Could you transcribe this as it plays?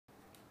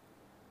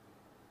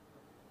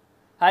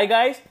Hi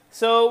guys,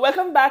 so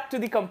welcome back to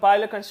the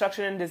compiler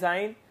construction and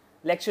design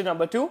lecture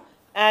number 2,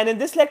 and in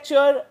this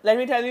lecture, let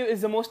me tell you,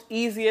 is the most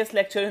easiest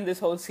lecture in this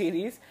whole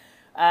series.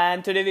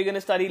 And today we're going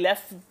to study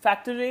left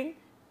factoring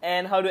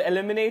and how to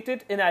eliminate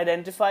it and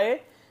identify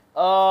it.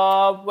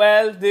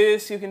 Well,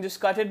 this you can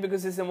just cut it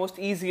because it's the most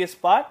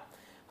easiest part.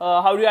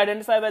 How do you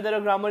identify whether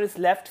a grammar is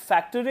left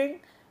factoring?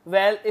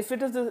 Well, if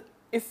it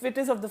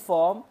is of the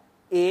form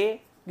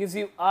A gives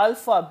you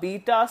alpha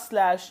beta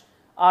slash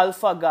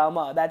alpha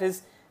gamma, that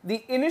is,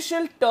 the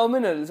initial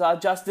terminals are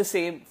just the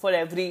same for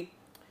every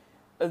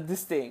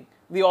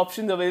the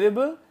options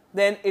available,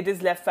 then it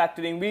is left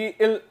factoring.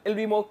 It'll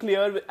be more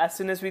clear as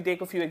soon as we take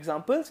a few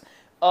examples.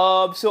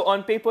 So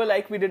on paper,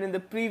 like we did in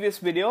the previous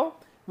video,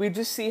 we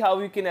just see how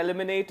we can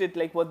eliminate it,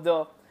 like what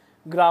the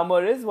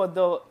grammar is, what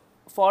the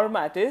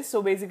format is.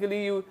 So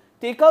basically you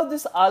take out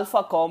this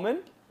alpha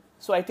common.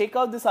 So I take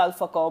out this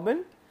alpha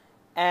common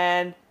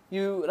and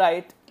you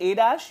write a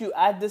dash, you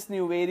add this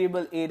new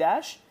variable a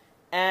dash,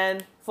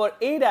 and for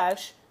a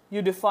dash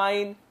you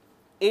define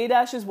a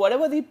dash is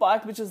whatever the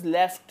part which is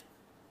left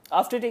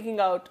after taking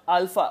out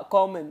alpha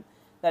common,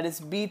 that is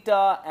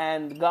beta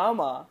and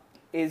gamma,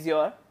 is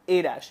your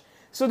a dash.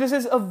 So this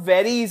is a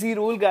very easy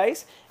rule,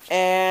 guys,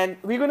 and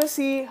we're going to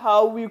see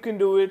how you can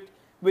do it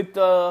with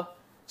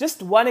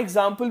just one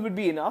example would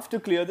be enough to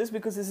clear this,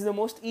 because this is the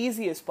most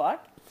easiest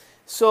part.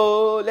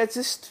 So let's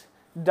just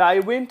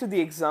dive into the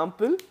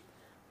example.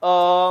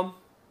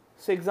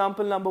 So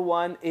example number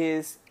 1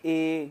 is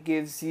A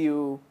gives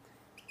you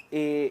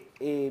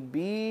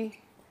B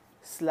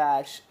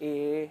slash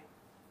A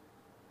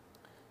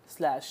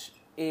slash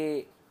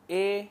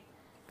A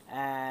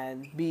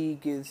and B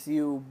gives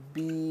you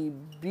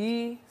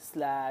B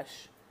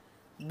slash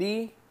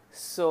B.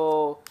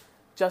 So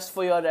just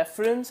for your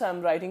reference,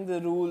 I'm writing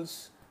the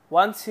rules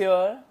once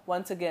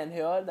again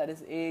here, that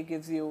is A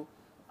gives you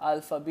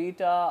alpha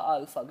beta,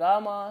 alpha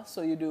gamma.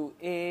 So you do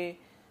A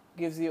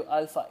gives you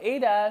alpha A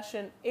dash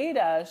and A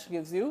dash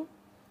gives you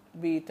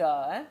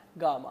beta and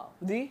gamma,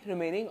 the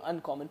remaining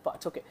uncommon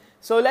parts. Okay,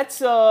 so let's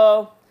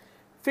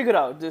figure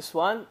out this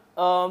one.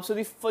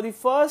 So for the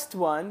first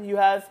one, you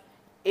have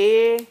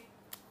A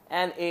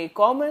and A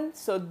common.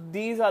 So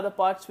these are the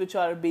parts which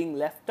are being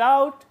left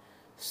out.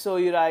 So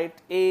you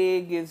write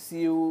A gives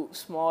you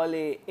small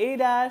a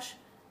dash,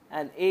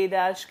 and A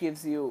dash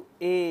gives you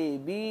A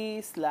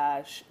B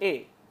slash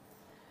A.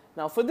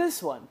 Now for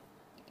this one,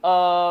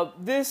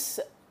 this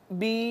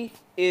B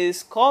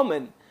is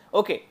common.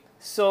 Okay,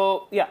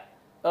 so yeah,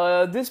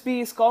 this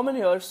B is common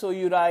here. So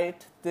you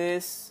write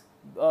this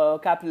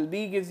capital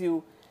B gives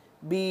you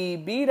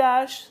B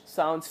dash.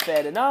 Sounds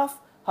fair enough.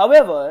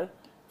 However,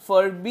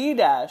 for B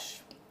dash,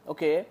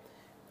 okay,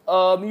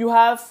 you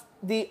have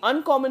the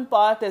uncommon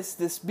part as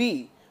this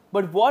B,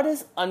 but what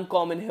is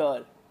uncommon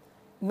here?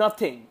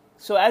 Nothing.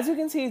 So as you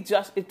can see,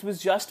 it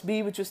was just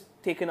B which was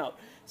taken out.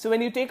 So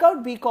when you take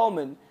out B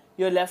common,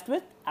 you're left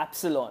with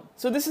epsilon.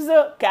 So this is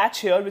a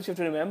catch here which you have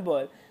to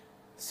remember.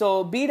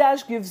 So B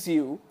dash gives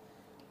you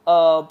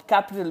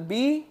capital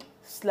B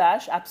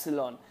slash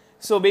epsilon.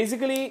 So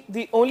basically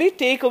the only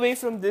takeaway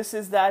from this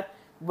is that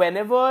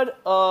whenever,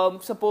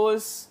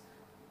 suppose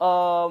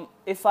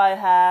if I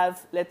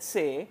have, let's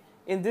say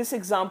in this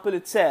example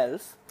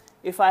itself,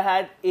 if I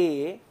had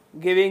A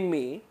giving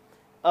me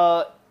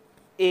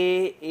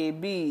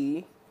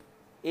B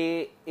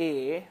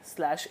A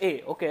slash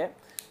A, okay.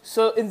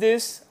 So in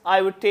this,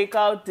 I would take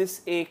out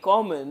this A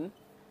common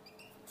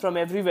from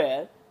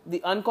everywhere.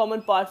 The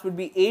uncommon part would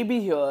be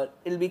AB here.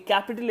 It will be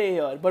capital A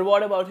here. But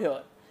what about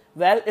here?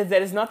 Well, if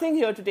there is nothing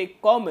here to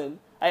take common,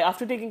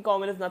 after taking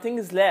common, if nothing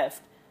is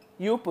left,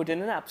 you put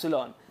in an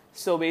epsilon.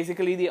 So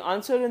basically, the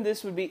answer in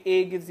this would be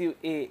A gives you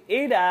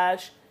A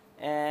dash,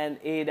 and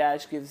A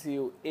dash gives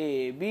you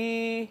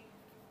AB,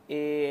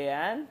 A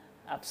and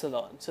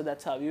epsilon. So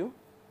that's how you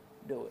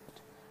do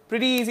it.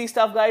 Pretty easy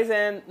stuff, guys.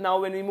 And now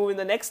when we move in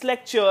the next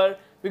lecture,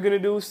 we're going to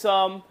do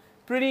some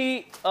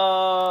pretty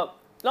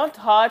not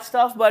hard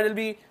stuff, but it'll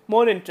be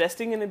more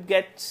interesting and it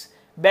gets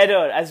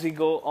better as we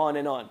go on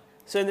and on.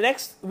 So in the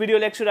next video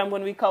lecture, I'm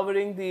going to be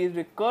covering the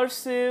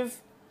recursive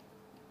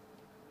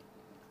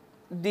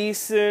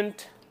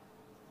decent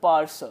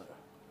parser.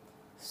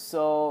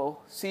 So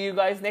see you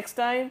guys next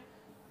time.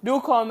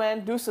 Do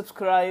comment, do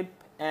subscribe,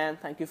 and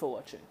thank you for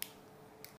watching.